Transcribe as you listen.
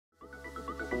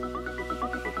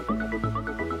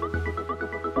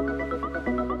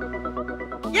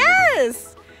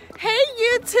this? Hey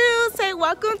YouTube, say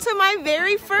welcome to my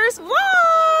very first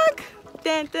vlog.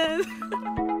 Dun, dun.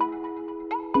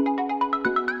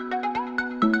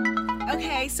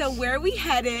 Okay, so where are we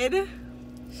headed?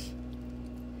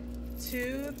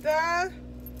 To the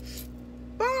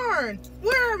barn.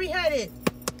 Where are we headed?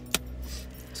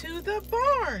 To the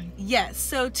barn. Yes,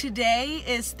 so today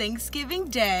is Thanksgiving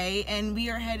Day and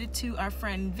we are headed to our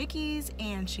friend Vicky's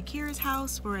and Shakira's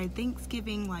house for a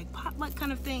Thanksgiving like potluck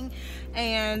kind of thing.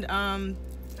 And are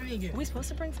we supposed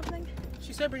to bring something?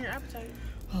 She said bring your appetite.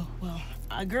 Oh, well,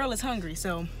 a girl is hungry,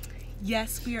 so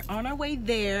yes, we are on our way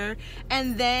there.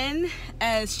 And then,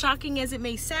 as shocking as it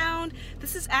may sound,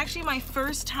 this is actually my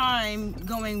first time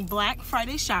going Black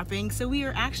Friday shopping, so we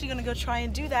are actually gonna go try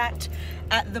and do that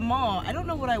at the mall. I don't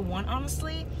know what I want,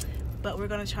 honestly, but we're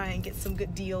gonna try and get some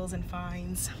good deals and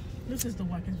finds. This is the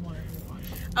wackest one everyone.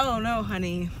 Oh no,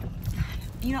 honey.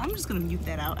 You know, I'm just gonna mute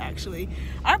that out, actually.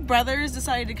 Our brothers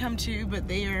decided to come too, but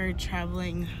they are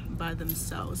traveling by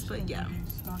themselves, but yeah.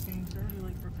 Stockings, they're really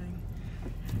late for paying.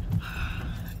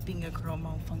 Being a girl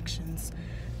malfunctions.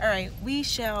 All right, we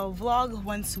shall vlog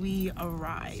once we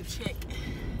arrive. Chick,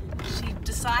 she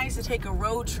decides to take a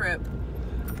road trip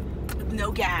with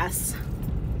no gas.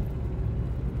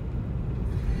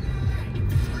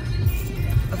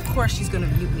 Of course she's gonna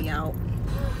mute me out.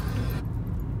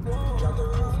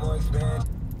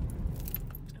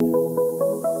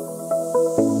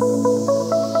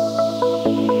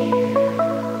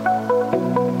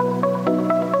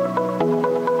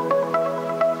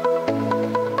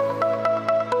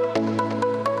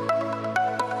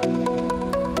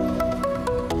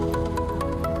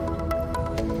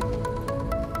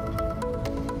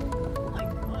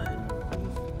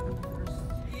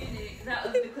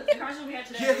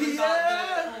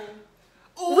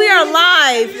 We are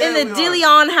live in the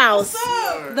DeLeon house.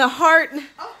 The heart.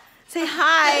 Say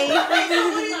hi.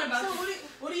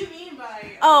 What do you mean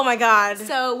by? Oh my God.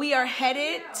 So we are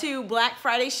headed to Black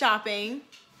Friday shopping.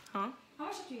 Huh? How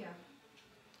much do you have?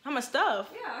 How much stuff?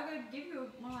 Yeah, I could give you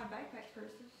one of my backpack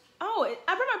purses. Oh,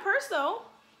 I brought my purse though.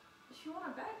 If you want a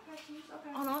backpack piece, okay.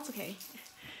 Oh no, it's okay.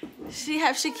 She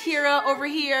have Shakira over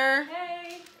here,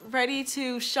 Hey. ready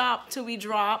to shop till we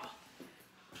drop.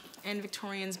 And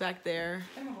Victorian's back there.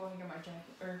 I'm gonna go and get my jacket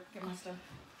or get my stuff.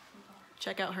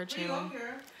 Check out her channel.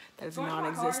 Here. That is Go to my car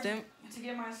non-existent. To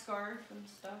get my scarf and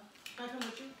stuff. Can I come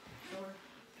with you? Sure.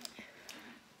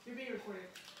 You're being recorded.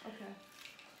 Okay.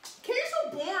 Kay's so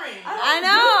boring. I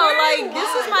know, like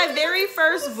this is my very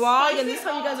first vlog and this is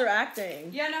how you guys are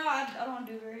acting. Yeah, no, I don't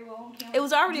do very well on camera. It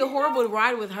was already a horrible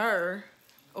ride with her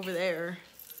over there.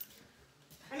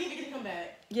 I need to get to come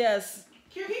back. Yes.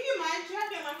 Kira, can you get my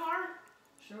jacket in my car?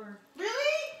 Sure.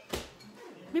 Really?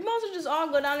 We might as well just all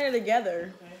go down there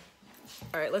together. Okay.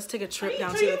 All right, let's take a trip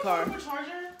down So to you the have car. a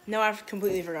charger? No, I've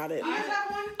completely forgot it. Do you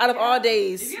have one? Out of all If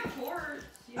days. you have cords.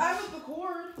 I Yeah. have the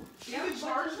cord. Yeah, Is it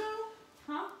charged though?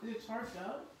 Huh? Is it charged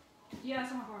up? Yeah,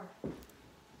 it's on my car.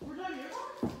 We're done your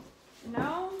car?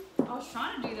 No, I was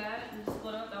trying to do that and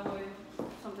split up that way if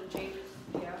something changes.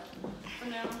 Yeah. For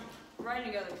now, we're riding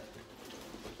together.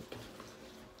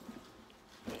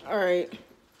 All right,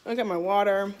 I got my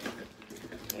water.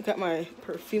 I got my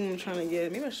perfume I'm trying to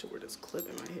get. Maybe I should wear this clip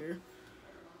in my hair.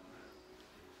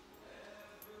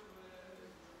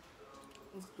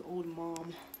 Look at the old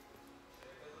mom.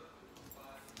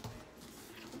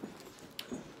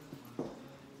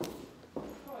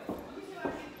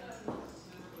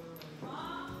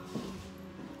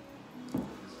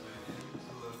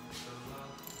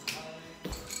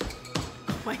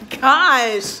 Oh my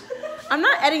gosh. I'm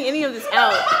not editing any of this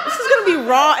out. This is gonna be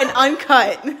raw and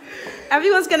uncut.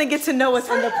 Everyone's gonna get to know what's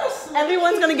in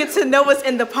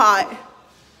the pot.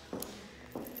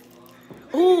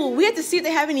 Ooh, we have to see if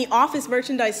they have any office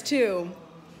merchandise too.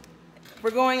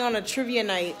 We're going on a trivia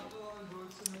night,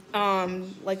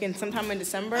 like sometime in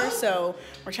December. So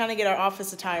we're trying to get our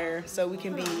office attire so we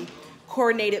can be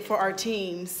coordinated for our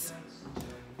teams.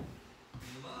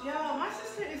 Yo, my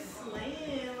sister is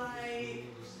slaying. Like,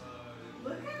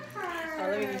 look at her. Oh,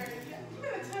 let me- You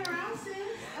better turn around, sis.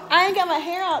 Oh, I ain't got my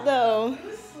hair out though.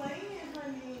 you slaying,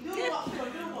 honey. Do a walk, do a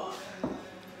walk.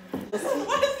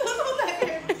 What is going on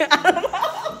there? I don't know.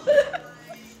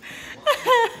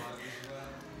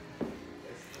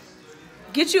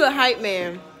 Get you a hype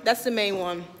man. That's the main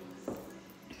one.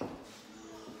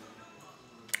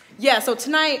 Yeah, so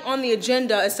tonight on the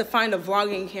agenda is to find a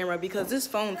vlogging camera because this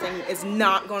phone thing is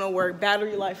not gonna work.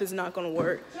 Battery life is not gonna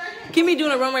work. Keep me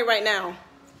doing a runway right now.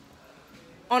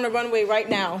 On the runway right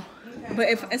now. Okay. But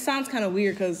it sounds kind of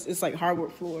weird because it's like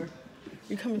hardwood floor.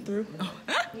 You coming through? Oh.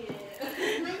 Bring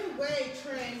away,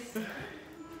 Trace.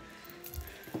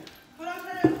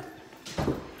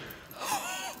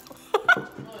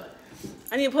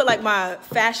 I need to put like my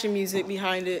fashion music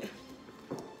behind it.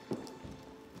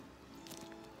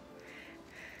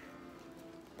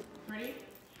 Ready?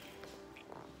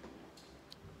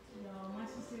 Yo, my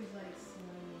sister's like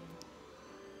slaying.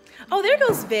 Oh, there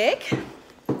goes Vic.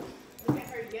 Look at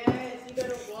her, yes. You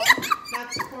gotta walk,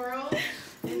 not twirl,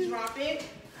 and drop it.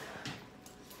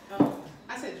 Oh,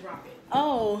 I said drop it.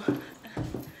 Oh.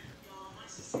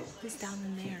 It's down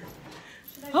in there.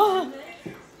 Oh.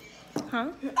 Huh?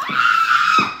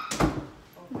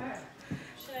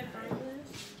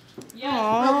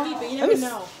 Yeah, keep it. You never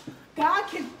know. God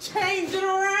can change it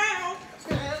around.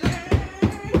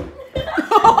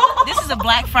 This is a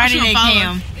Black Friday Day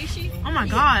cam. Oh my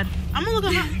God. I'm gonna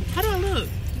look at how do I look?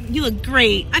 You look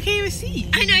great. I can't even see.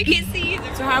 I know I can't see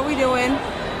either. So how are we doing?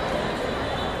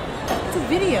 It's a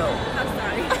video. I'm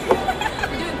sorry.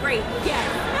 We're doing great. Yeah.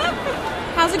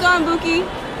 How's it going, Buki?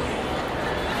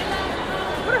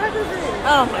 What the heck is this?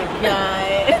 Oh my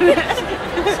God.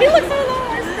 She looks so lost.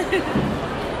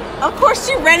 Of course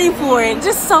she's ready for it.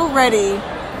 Just so ready.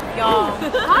 Y'all.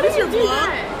 How did you do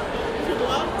that? Your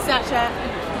vlog? Snapchat.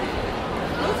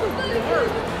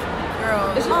 Girl.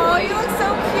 It's just Oh, like- you look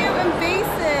so cute and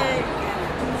basic.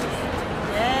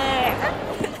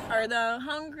 Yeah. Are the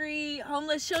hungry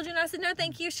homeless children? I said, no,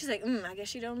 thank you. She's like, I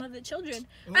guess you don't love the children.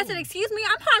 I said, excuse me,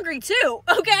 I'm hungry too.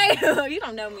 Okay, you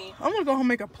don't know me. I'm gonna go home and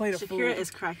make a plate of Shakira food. is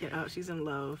cracking up. She's in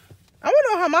love. I wanna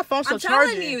know how my phone's still I'm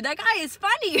charging. telling you, that guy is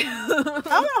funny. I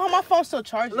wanna know how my phone's still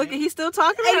charging. Look, he's still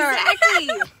talking to her.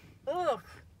 Exactly. Ugh.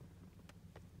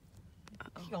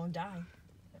 He gonna die.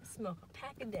 Smoke a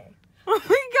pack a day. Oh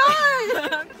my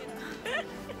God.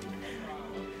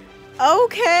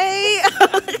 Okay.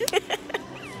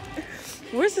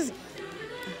 Where's this?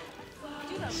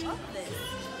 Dude, I love this.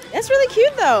 That's really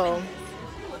cute though.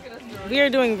 Look at us. We are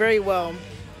doing very well. I'm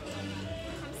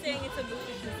saying it's a movie.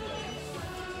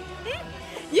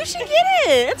 You should get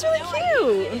it. It's really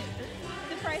cute.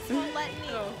 The price won't let me.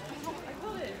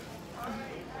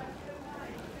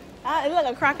 Ah, it look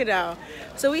like a crocodile.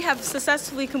 So we have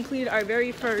successfully completed our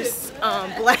very first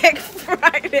Black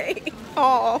Friday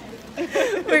haul.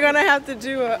 We're gonna have to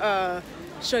do a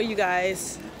show you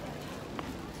guys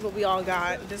what we all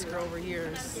got. This girl over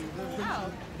here is.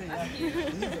 Oh, that's cute. You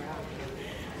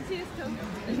see this coat?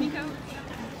 The Nico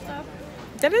stuff?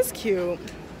 That is cute.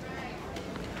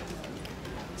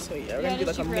 So yeah, we're gonna do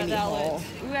like a mini haul.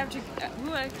 We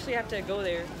actually have to go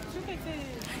there.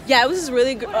 Yeah, it was this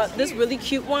really this really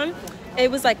cute one.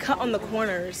 It was like cut on the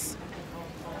corners.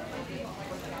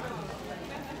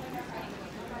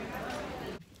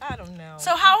 I don't know.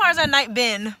 So how has our night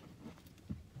been?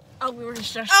 Oh, we were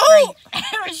just Oh! great.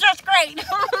 It was just great.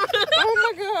 Oh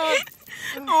my God.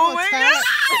 Oh my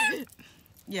God.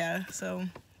 Yeah, so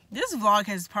this vlog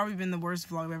has probably been the worst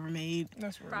vlog I've ever made.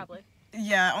 That's rude. Probably.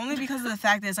 Yeah, only because of the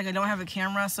fact that it's like I don't have a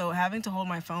camera, so having to hold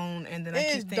my phone and then I It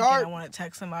keep is thinking dark. I want to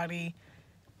text somebody.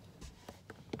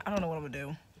 I don't know what I'm gonna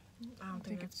do. I don't I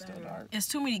think it's still dark. It's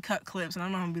too many cut clips, and I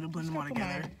don't know how I'm gonna blend them all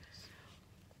together.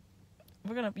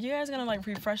 You guys gonna like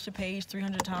refresh the page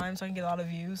 300 times so I can get a lot of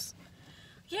views.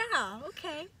 Yeah,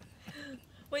 okay.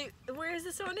 Wait, where is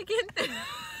this one again? Give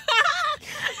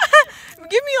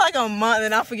me like a month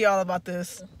and I'll forget all about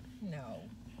this. No.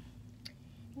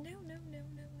 No, no, no, no,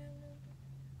 no, no.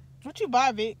 What you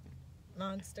buy, Vic?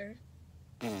 Monster.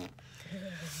 We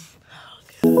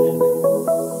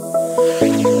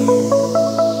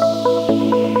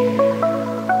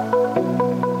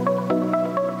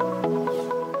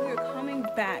are Coming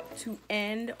back to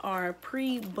end our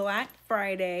pre-Black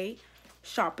Friday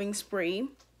shopping spree.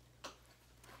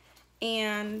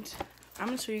 And I'm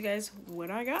gonna show you guys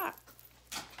what I got.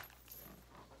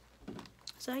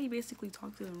 So how you basically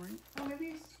talk to them, right? Oh, maybe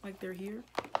it's... Like they're here.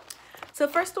 So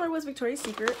first store was Victoria's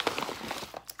Secret.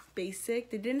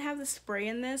 Basic. They didn't have the spray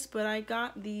in this, but I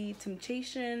got the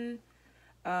Temptation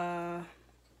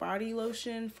body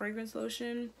lotion, fragrance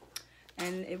lotion,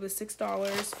 and it was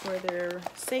 $6 for their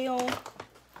sale.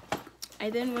 I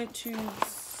then went to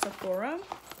Sephora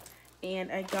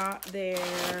and I got their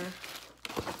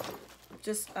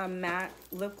just a matte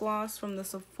lip gloss from the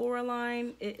Sephora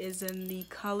line. It is in the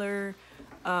color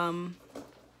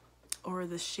or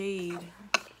the shade.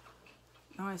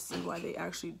 Now I see why they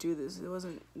actually do this. It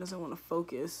doesn't want to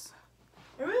focus.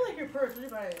 I really like your purse. What you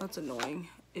buy? That's annoying.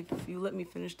 If you let me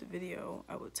finish the video,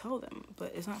 I would tell them,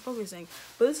 but it's not focusing.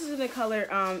 But this is in the color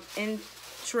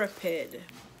Intrepid.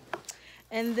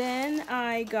 And then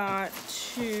I got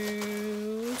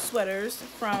 2 sweaters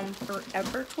from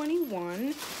Forever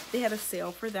 21. They had a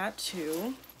sale for that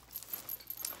too.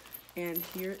 And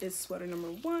here is sweater number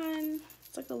 1.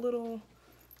 It's like a little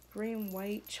gray and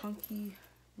white, chunky,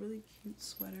 really cute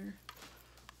sweater.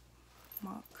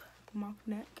 mock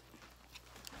neck.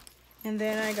 And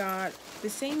then I got the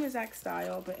same exact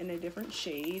style, but in a different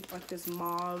shade, like this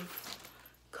mauve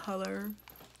color.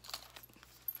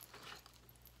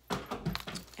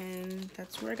 And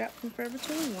that's where I got from Forever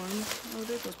 21. Oh,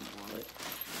 there goes my wallet.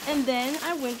 And then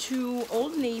I went to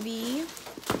Old Navy,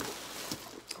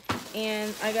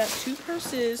 and I got 2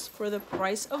 purses for the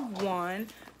price of 1.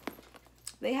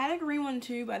 They had a green one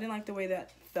too, but I didn't like the way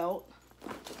that felt,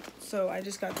 so I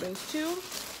just got those 2.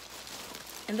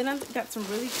 And then I got some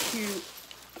really cute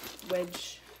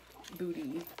wedge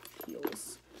booty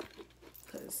heels,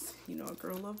 because you know a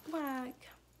girl loves black.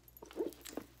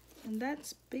 And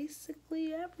that's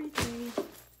basically everything.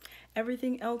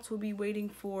 Everything else will be waiting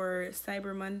for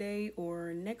Cyber Monday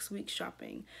or next week's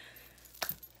shopping.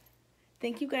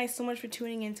 Thank you guys so much for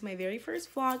tuning in to my very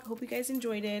first vlog. Hope you guys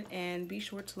enjoyed it, and be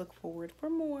sure to look forward for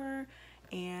more.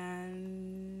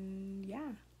 And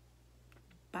yeah,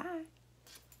 bye.